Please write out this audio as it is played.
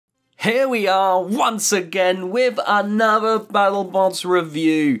Here we are once again with another Battlebots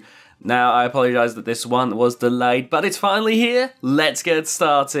review. Now, I apologise that this one was delayed, but it's finally here. Let's get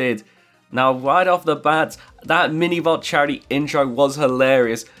started. Now, right off the bat, that Minibot charity intro was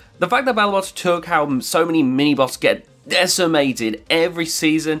hilarious. The fact that Battlebots took how so many Minibots get decimated every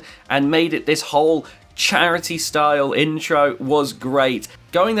season and made it this whole charity style intro was great.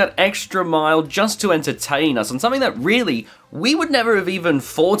 Going that extra mile just to entertain us on something that really, we would never have even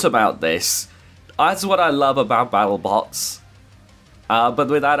thought about this. That's what I love about Battlebots. But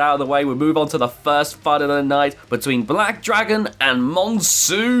with that out of the way, we move on to the first fight of the night between Black Dragon and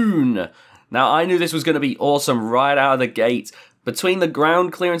Monsoon. Now, I knew this was going to be awesome right out of the gate. Between the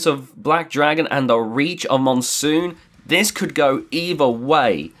ground clearance of Black Dragon and the reach of Monsoon, this could go either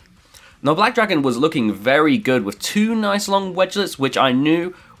way. Now, Black Dragon was looking very good with two nice long wedgelets, which I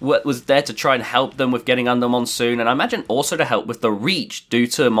knew was there to try and help them with getting under Monsoon, and I imagine also to help with the reach due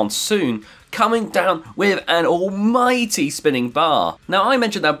to Monsoon coming down with an almighty spinning bar. Now, I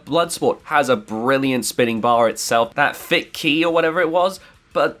mentioned that Bloodsport has a brilliant spinning bar itself, that Fit Key or whatever it was,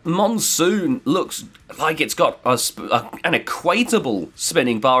 but Monsoon looks like it's got an equatable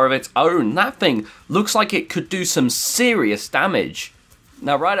spinning bar of its own. That thing looks like it could do some serious damage.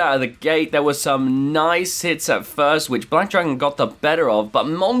 Now, right out of the gate, there were some nice hits at first, which Black Dragon got the better of, but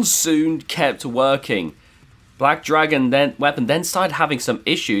Monsoon kept working. Black Dragon weapon then started having some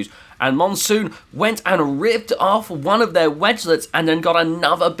issues, and Monsoon went and ripped off one of their wedgelets and then got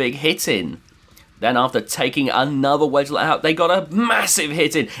another big hit in. Then after taking another wedgelet out, they got a massive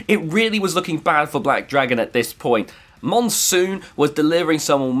hit in. It really was looking bad for Black Dragon at this point. Monsoon was delivering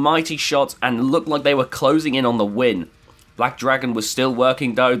some almighty shots and looked like they were closing in on the win. Black Dragon was still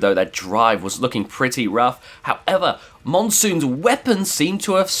working though their drive was looking pretty rough. However, Monsoon's weapons seemed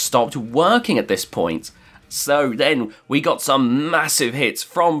to have stopped working at this point. So then we got some massive hits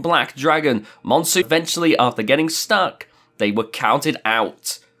from Black Dragon. Monsoon eventually, after getting stuck, they were counted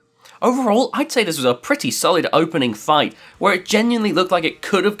out. Overall, I'd say this was a pretty solid opening fight, where it genuinely looked like it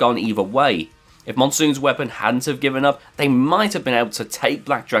could have gone either way. If Monsoon's weapon hadn't have given up, they might have been able to take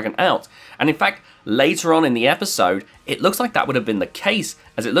Black Dragon out. And in fact, later on in the episode, it looks like that would have been the case,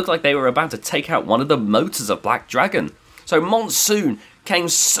 as it looked like they were about to take out one of the motors of Black Dragon. So Monsoon came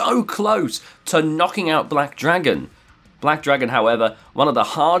so close to knocking out Black Dragon. Black Dragon, however, one of the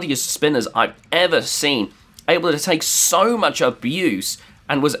hardiest spinners I've ever seen, able to take so much abuse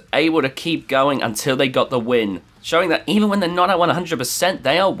and was able to keep going until they got the win, showing that even when they're not at 100%,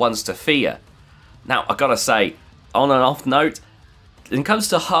 they are ones to fear. Now, I gotta say, on an off note, when it comes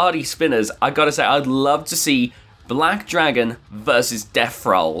to hardy spinners, I gotta say I'd love to see Black Dragon versus Death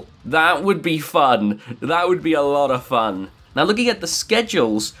Roll. That would be fun. That would be a lot of fun. Now, looking at the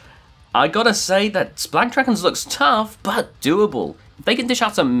schedules, I gotta say that Black Dragon's looks tough, but doable. If they can dish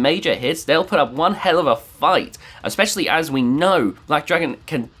out some major hits, they'll put up one hell of a fight, especially as we know Black Dragon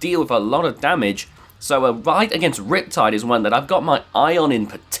can deal with a lot of damage, so a fight against Riptide is one that I've got my eye on in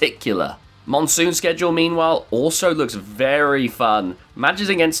particular. Monsoon's schedule, meanwhile, also looks very fun. Matches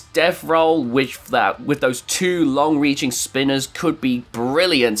against Death Roll, with those two long-reaching spinners, could be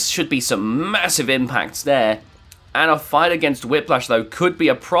brilliant. Should be some massive impacts there. And a fight against Whiplash, though, could be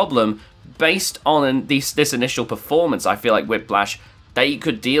a problem based on this initial performance. I feel like Whiplash, they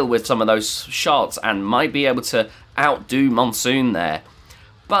could deal with some of those shots and might be able to outdo Monsoon there.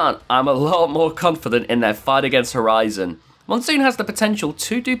 But I'm a lot more confident in their fight against Horizon. Monsoon has the potential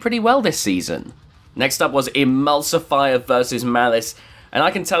to do pretty well this season. Next up was Emulsifier versus Malice, and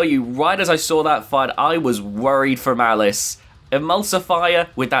I can tell you, right as I saw that fight, I was worried for Malice. Emulsifier,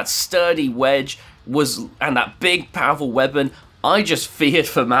 with that sturdy wedge, and that big powerful weapon, I just feared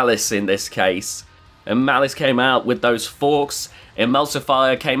for Malice in this case. And Malice came out with those forks,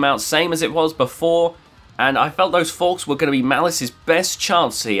 Emulsifier came out same as it was before, and I felt those forks were going to be Malice's best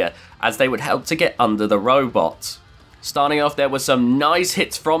chance here, as they would help to get under the robot. Starting off, there were some nice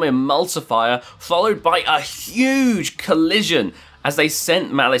hits from Emulsifier, followed by a huge collision as they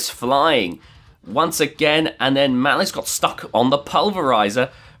sent Malice flying once again, and then Malice got stuck on the pulverizer.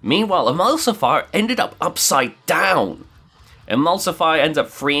 Meanwhile, Emulsifier ended up upside down. Emulsifier ends up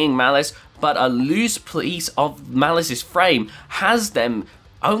freeing Malice, but a loose piece of Malice's frame has them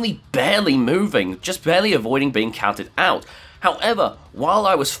only barely moving, just barely avoiding being counted out. However, while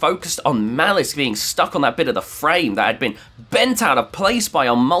I was focused on Malice being stuck on that bit of the frame that had been bent out of place by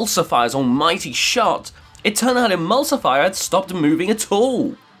Emulsifier's almighty shot, it turned out Emulsifier had stopped moving at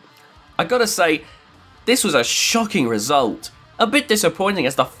all. I gotta say, this was a shocking result. A bit disappointing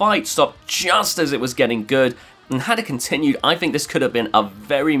as the fight stopped just as it was getting good, and had it continued, I think this could have been a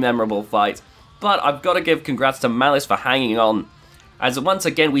very memorable fight. But I've got to give congrats to Malice for hanging on. as once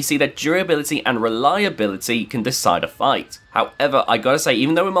again we see that durability and reliability can decide a fight. However, I gotta say,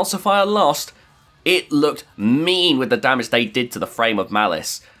 even though Emulsifier lost, it looked mean with the damage they did to the Frame of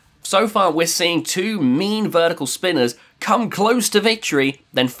Malice. So far, we're seeing two mean vertical spinners come close to victory,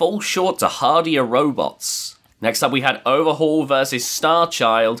 then fall short to hardier robots. Next up, we had Overhaul versus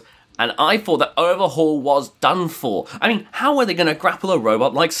Starchild, and I thought that Overhaul was done for. I mean, how are they going to grapple a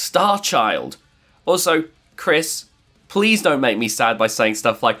robot like Starchild? Also, Chris, please don't make me sad by saying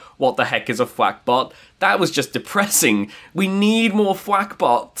stuff like, what the heck is a Thwackbot? That was just depressing. We need more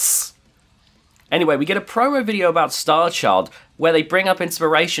Thwackbots. Anyway, we get a promo video about Starchild where they bring up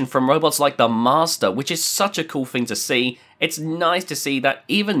inspiration from robots like the Master, which is such a cool thing to see. It's nice to see that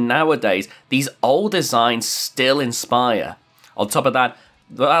even nowadays, these old designs still inspire. On top of that,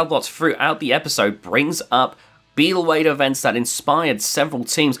 the Battlebots throughout the episode brings up Beetleweight events that inspired several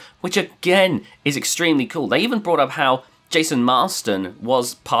teams, which again is extremely cool. They even brought up how Jason Marston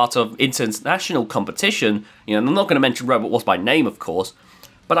was part of international competition. You know, I'm not going to mention Robot Wars by name, of course.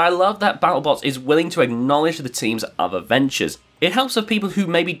 But I love that Battlebots is willing to acknowledge the team's other ventures. It helps for people who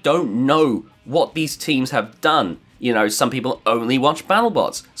maybe don't know what these teams have done. You know, some people only watch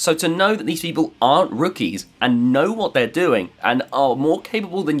Battlebots. So to know that these people aren't rookies and know what they're doing and are more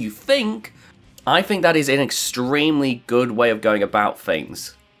capable than you think, I think that is an extremely good way of going about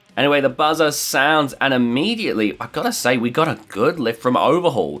things. Anyway, the buzzer sounds and immediately, I've got to say, we got a good lift from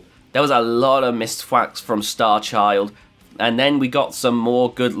Overhaul. There was a lot of missed thwacks from Starchild. And then we got some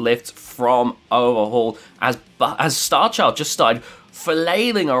more good lifts from Overhaul as Starchild just started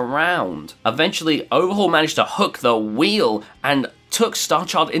flailing around. Eventually, Overhaul managed to hook the wheel and took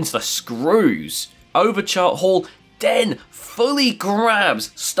Starchild into the screws. Overhaul then fully grabs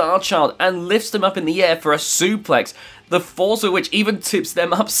Starchild and lifts him up in the air for a suplex, the force of which even tips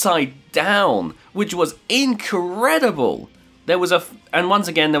them upside down, which was incredible. And once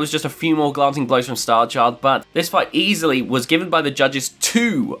again, there was just a few more glancing blows from Starchild, but this fight easily was given by the judges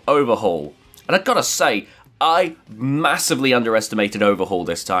to Overhaul. And I've got to say, I massively underestimated Overhaul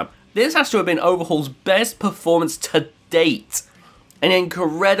this time. This has to have been Overhaul's best performance to date. An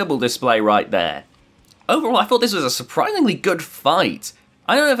incredible display right there. Overall, I thought this was a surprisingly good fight.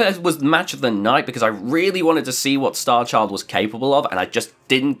 I don't know if it was the match of the night because I really wanted to see what Starchild was capable of, and I just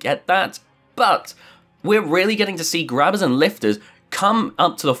didn't get that. But we're really getting to see grabbers and lifters come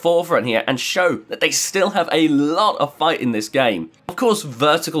up to the forefront here and show that they still have a lot of fight in this game. Of course,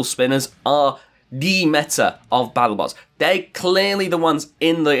 vertical spinners are the meta of Battlebots. They're clearly the ones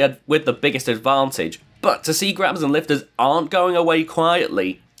with the biggest advantage. But to see grabbers and lifters aren't going away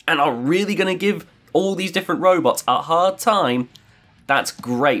quietly and are really going to give all these different robots a hard time, that's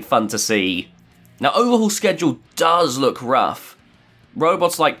great fun to see. Now, Overhaul's schedule does look rough.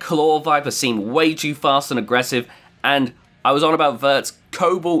 Robots like Claw Viper seem way too fast and aggressive, and I was on about Verts.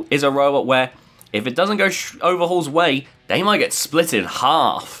 Cobalt is a robot where, if it doesn't go Overhaul's way, they might get split in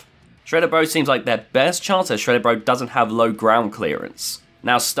half. Shredder Bro seems like their best chance as Shredder Bro doesn't have low ground clearance.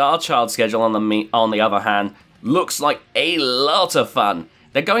 Now, Starchild's schedule on the other hand, looks like a lot of fun.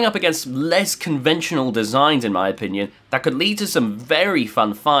 They're going up against less conventional designs, in my opinion, that could lead to some very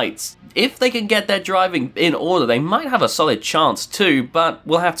fun fights. If they can get their driving in order, they might have a solid chance too, but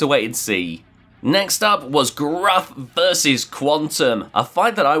we'll have to wait and see. Next up was Gruff versus Quantum, a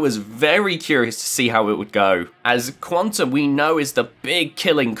fight that I was very curious to see how it would go. As Quantum we know is the big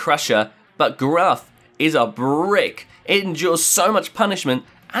killing crusher, but Gruff is a brick. It endures so much punishment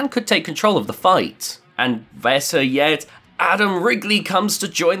and could take control of the fight. And better yet, Adam Wrigley comes to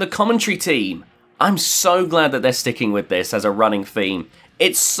join the commentary team. I'm so glad that they're sticking with this as a running theme.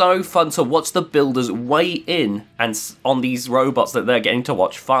 It's so fun to watch the builders weigh in on these robots that they're getting to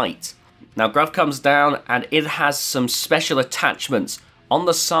watch fight. Now, Gruff comes down and it has some special attachments. On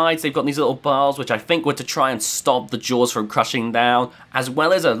the sides, they've got these little bars, which I think were to try and stop the jaws from crushing down, as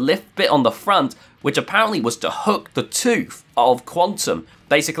well as a lift bit on the front, which apparently was to hook the tooth of Quantum.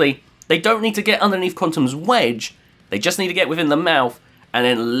 Basically, they don't need to get underneath Quantum's wedge, they just need to get within the mouth and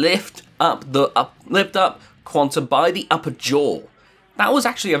then lift up Quantum by the upper jaw. That was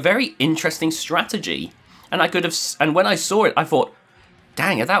actually a very interesting strategy, and when I saw it, I thought,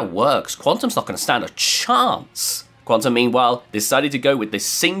 dang, if that works, Quantum's not going to stand a chance. Quantum, meanwhile, decided to go with this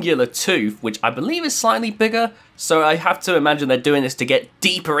singular tooth, which I believe is slightly bigger, so I have to imagine they're doing this to get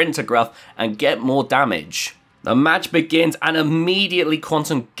deeper into Gruff and get more damage. The match begins, and immediately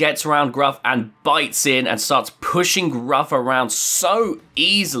Quantum gets around Gruff and bites in and starts pushing Gruff around so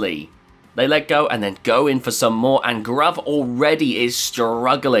easily. They let go and then go in for some more, and Gruff already is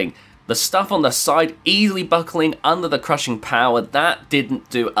struggling. The stuff on the side easily buckling under the crushing power, that didn't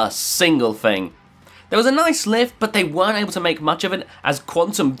do a single thing. There was a nice lift, but they weren't able to make much of it as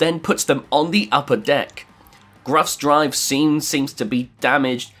Quantum then puts them on the upper deck. Gruff's drive seems to be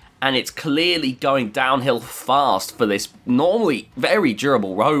damaged, and it's clearly going downhill fast for this normally very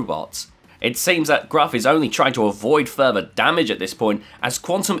durable robot. It seems that Gruff is only trying to avoid further damage at this point, as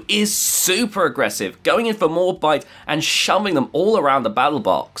Quantum is super aggressive, going in for more bites and shoving them all around the battle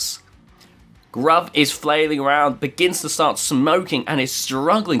box. Gruff is flailing around, begins to start smoking, and is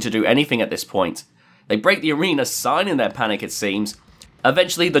struggling to do anything at this point. They break the arena, signing their panic it seems.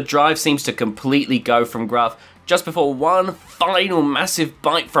 Eventually the drive seems to completely go from Gruff, just before one final massive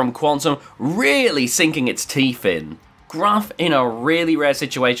bite from Quantum really sinking its teeth in. Gruff, in a really rare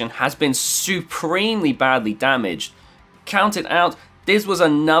situation, has been supremely badly damaged. Counted out, this was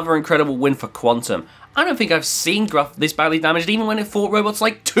another incredible win for Quantum. I don't think I've seen Gruff this badly damaged even when it fought robots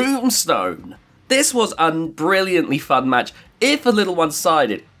like Tombstone. This was a brilliantly fun match, if a little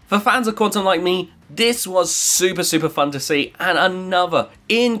one-sided. For fans of Quantum like me, this was super fun to see, and another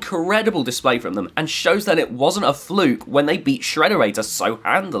incredible display from them, and shows that it wasn't a fluke when they beat Shredderator so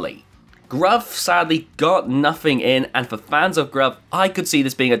handily. Gruff sadly got nothing in, and for fans of Gruff, I could see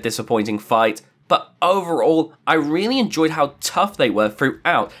this being a disappointing fight, but overall, I really enjoyed how tough they were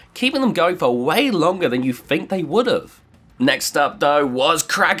throughout, keeping them going for way longer than you think they would have. Next up though was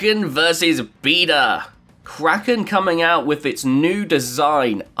Kraken versus Beta. Kraken coming out with its new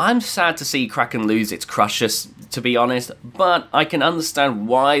design. I'm sad to see Kraken lose its Crushers, to be honest, but I can understand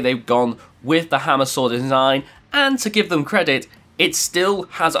why they've gone with the Hammer Sword design, and to give them credit, it still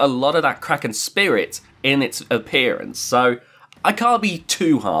has a lot of that Kraken spirit in its appearance, so I can't be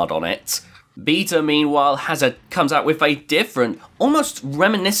too hard on it. Beta, meanwhile, comes out with a different, almost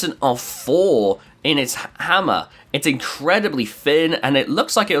reminiscent of 4 in its hammer. It's incredibly thin, and it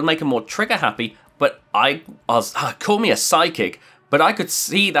looks like it would make it more trigger happy, but call me a psychic, but I could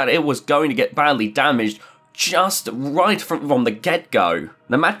see that it was going to get badly damaged just right from the get-go.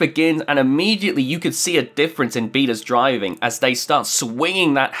 The match begins, and immediately you could see a difference in Beta's driving as they start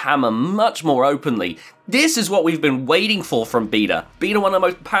swinging that hammer much more openly. This is what we've been waiting for from Beta. Beta, one of the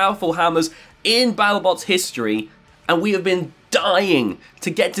most powerful hammers in Battlebots history, and we have been dying to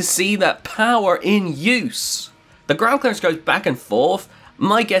get to see that power in use. The ground clearance goes back and forth.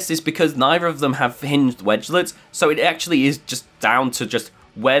 My guess is because neither of them have hinged wedgelets, so it actually is just down to just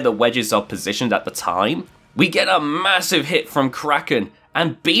where the wedges are positioned at the time. We get a massive hit from Kraken,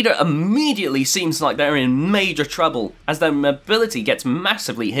 and Beta immediately seems like they're in major trouble as their mobility gets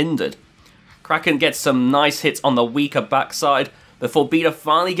massively hindered. Kraken gets some nice hits on the weaker backside before Beta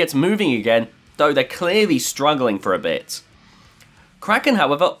finally gets moving again, though they're clearly struggling for a bit. Kraken,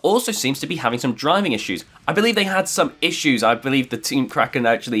 however, also seems to be having some driving issues. I believe they had some issues. I believe the Team Kraken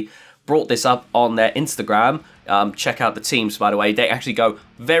actually brought this up on their Instagram. Check out the teams, by the way. They actually go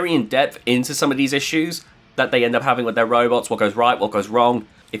very in depth into some of these issues that they end up having with their robots, what goes right, what goes wrong.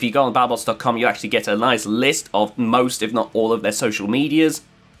 If you go on battlebots.com, you actually get a nice list of most, if not all, of their social medias.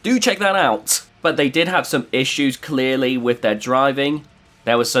 Do check that out. But they did have some issues, clearly, with their driving.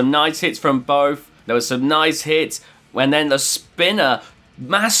 There was some nice hits from both. There was some nice hits when then the spinner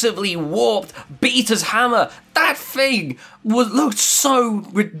massively warped Beta's hammer. That thing looked so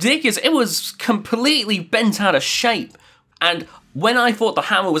ridiculous. It was completely bent out of shape. And when I thought the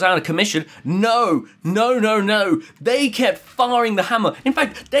hammer was out of commission, no, they kept firing the hammer. In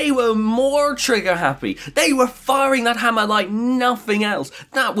fact, they were more trigger happy. They were firing that hammer like nothing else.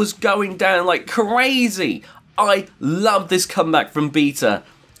 That was going down like crazy. I love this comeback from Beta.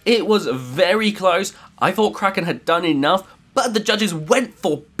 It was very close. I thought Kraken had done enough, but the judges went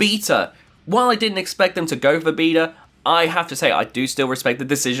for Beta. While I didn't expect them to go for Beta, I have to say I do still respect the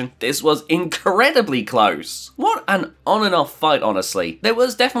decision. This was incredibly close. What an on and off fight, honestly. There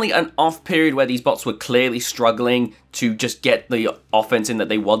was definitely an off period where these bots were clearly struggling to just get the offense in that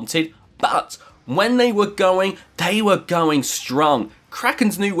they wanted, but when they were going strong.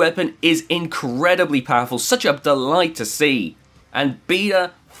 Kraken's new weapon is incredibly powerful, such a delight to see. And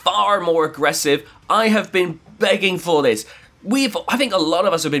Beta, far more aggressive. I have been begging for this. I think a lot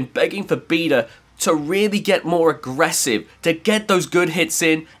of us have been begging for Beta to really get more aggressive, to get those good hits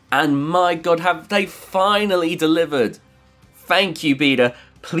in, and my god, have they finally delivered. Thank you, Beta.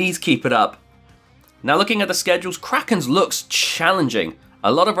 Please keep it up. Now looking at the schedules, Kraken's looks challenging.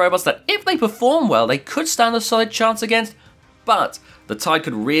 A lot of robots that if they perform well, they could stand a solid chance against, but the tide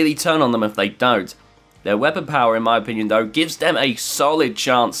could really turn on them if they don't. Their weapon power, in my opinion though, gives them a solid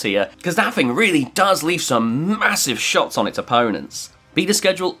chance here, because that thing really does leave some massive shots on its opponents. Beta's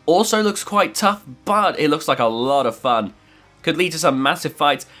schedule also looks quite tough, but it looks like a lot of fun. Could lead to some massive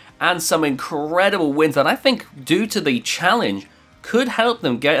fights and some incredible wins that I think, due to the challenge, could help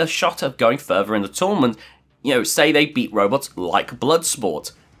them get a shot of going further in the tournament. You know, say they beat robots like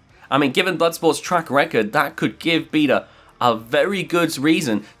Bloodsport. I mean, given Bloodsport's track record, that could give Beta a very good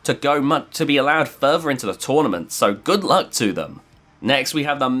reason to be allowed further into the tournament, so good luck to them. Next, we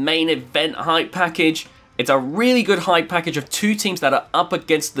have the main event hype package. It's a really good hype package of two teams that are up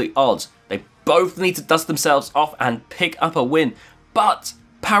against the odds. They both need to dust themselves off and pick up a win, but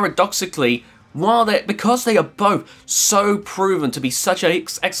paradoxically, because they are both so proven to be such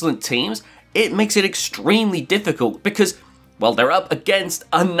excellent teams, it makes it extremely difficult because, well, they're up against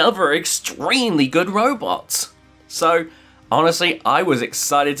another extremely good robot. So, honestly, I was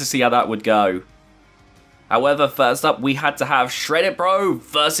excited to see how that would go. However, first up, we had to have Shredded Bro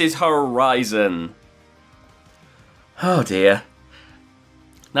versus Horizon. Oh dear.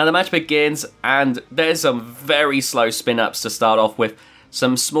 Now the match begins, and there's some very slow spin-ups to start off with.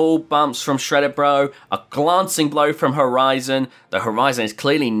 Some small bumps from Shredded Bro, a glancing blow from Horizon. The Horizon is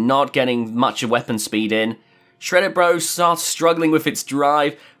clearly not getting much weapon speed in. Shredded Bro starts struggling with its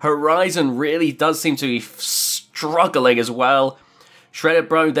drive. Horizon really does seem to be struggling as well. Shredded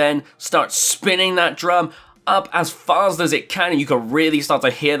Bro then starts spinning that drum up as fast as it can, and you can really start to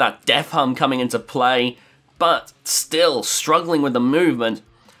hear that death hum coming into play, but still struggling with the movement.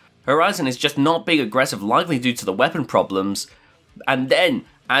 Horizon is just not being aggressive, likely due to the weapon problems. And then,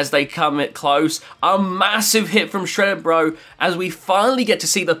 as they come close, a massive hit from Shredded Bro as we finally get to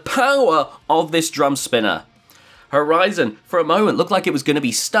see the power of this drum spinner. Horizon, for a moment, looked like it was going to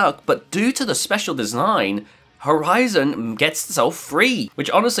be stuck, but due to the special design, Horizon gets itself free. Which,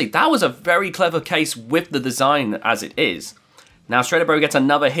 honestly, that was a very clever case with the design as it is. Now, Shredded Bro gets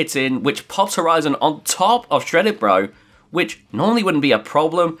another hit in, which pops Horizon on top of Shredded Bro, which normally wouldn't be a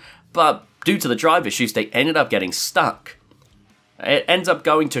problem, but due to the drive issues, they ended up getting stuck. It ends up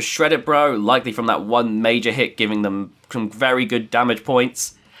going to Shredded Bro, likely from that one major hit, giving them some very good damage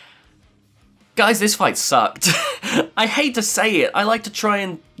points. Guys, this fight sucked. I hate to say it. I like to try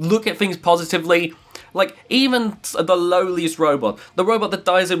and look at things positively. Like, even the lowliest robot, the robot that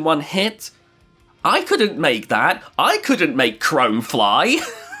dies in one hit, I couldn't make that. I couldn't make Chrome fly.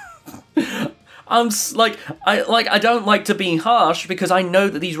 I don't like to be harsh because I know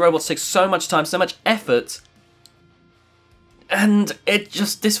that these robots take so much time, so much effort. And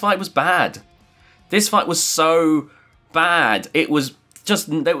this fight was bad. This fight was so bad. It was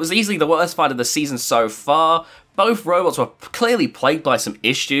easily the worst fight of the season so far. Both robots were clearly plagued by some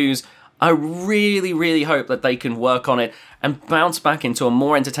issues. I really, really hope that they can work on it and bounce back into a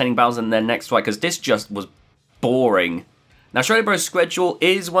more entertaining battle than their next fight, because this just was boring. Now, Shredded Bro's schedule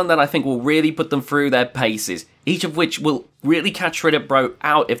is one that I think will really put them through their paces, each of which will really catch Shredded Bro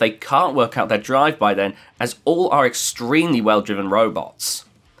out if they can't work out their drive by then, as all are extremely well-driven robots.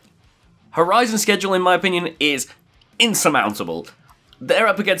 Horizon's schedule, in my opinion, is insurmountable. They're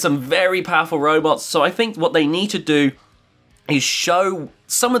up against some very powerful robots, so I think what they need to do is show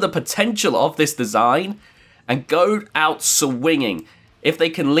some of the potential of this design and go out swinging. If they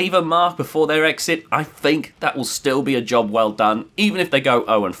can leave a mark before their exit, I think that will still be a job well done, even if they go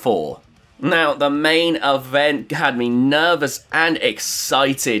 0-4. Now, the main event had me nervous and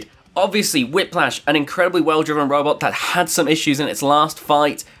excited. Obviously, Whiplash, an incredibly well-driven robot that had some issues in its last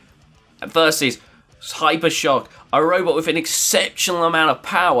fight, versus Hypershock, a robot with an exceptional amount of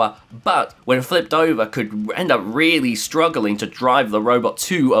power, but when flipped over could end up really struggling to drive the robot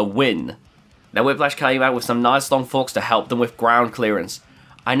to a win. Now, Whiplash came out with some nice long forks to help them with ground clearance.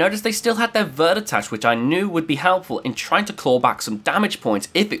 I noticed they still had their vert attached, which I knew would be helpful in trying to claw back some damage points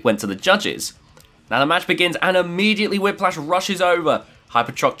if it went to the judges. Now the match begins and immediately Whiplash rushes over.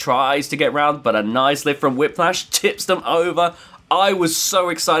 Hypershock tries to get round, but a nice lift from Whiplash tips them over. I was so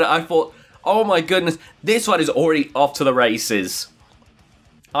excited. I thought, oh my goodness, this one is already off to the races.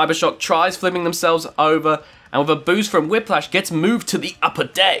 Hypershock tries flipping themselves over, and with a boost from Whiplash gets moved to the upper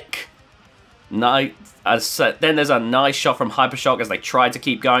deck. Then there's a nice shot from Hypershock as they try to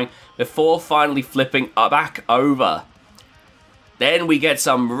keep going before finally flipping back over. Then we get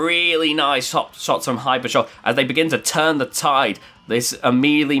some really nice shots from Hypershock as they begin to turn the tide. This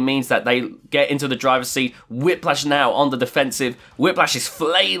immediately means that they get into the driver's seat. Whiplash now on the defensive. Whiplash is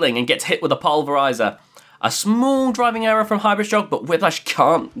flailing and gets hit with a pulverizer. A small driving error from Hypershock, but Whiplash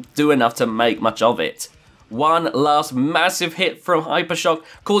can't do enough to make much of it. One last massive hit from Hypershock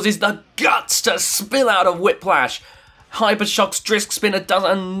causes the guts to spill out of Whiplash. Hypershock's Drisk Spinner does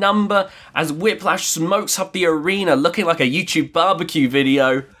a number as Whiplash smokes up the arena looking like a YouTube barbecue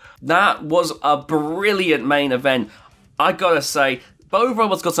video. That was a brilliant main event. I gotta say, both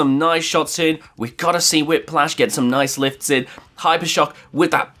robots got some nice shots in. We gotta see Whiplash get some nice lifts in. Hypershock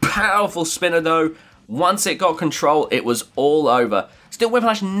with that powerful spinner though Once it got control, it was all over. Still,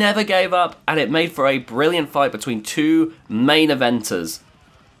 Whiplash never gave up, and it made for a brilliant fight between two main eventers.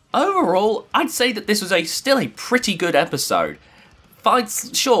 Overall, I'd say that this was still a pretty good episode.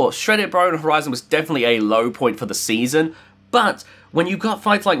 Fights, sure, Shredded Bro and Horizon was definitely a low point for the season, but when you got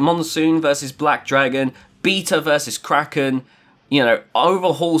fights like Monsoon versus Black Dragon, Beta versus Kraken, you know,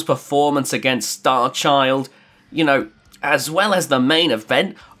 Overhaul's performance against Starchild, you know, as well as the main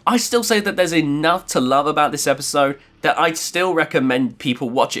event, I still say that there's enough to love about this episode that I'd still recommend people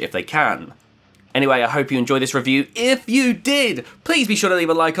watch it if they can. Anyway, I hope you enjoyed this review. If you did, please be sure to leave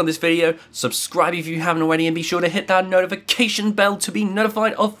a like on this video, subscribe if you haven't already, and be sure to hit that notification bell to be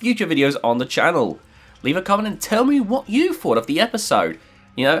notified of future videos on the channel. Leave a comment and tell me what you thought of the episode.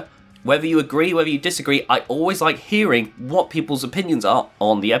 You know, whether you agree, whether you disagree, I always like hearing what people's opinions are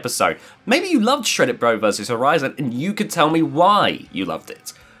on the episode. Maybe you loved Shredded Bro vs Horizon and you could tell me why you loved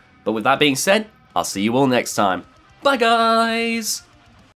it. But with that being said, I'll see you all next time. Bye guys!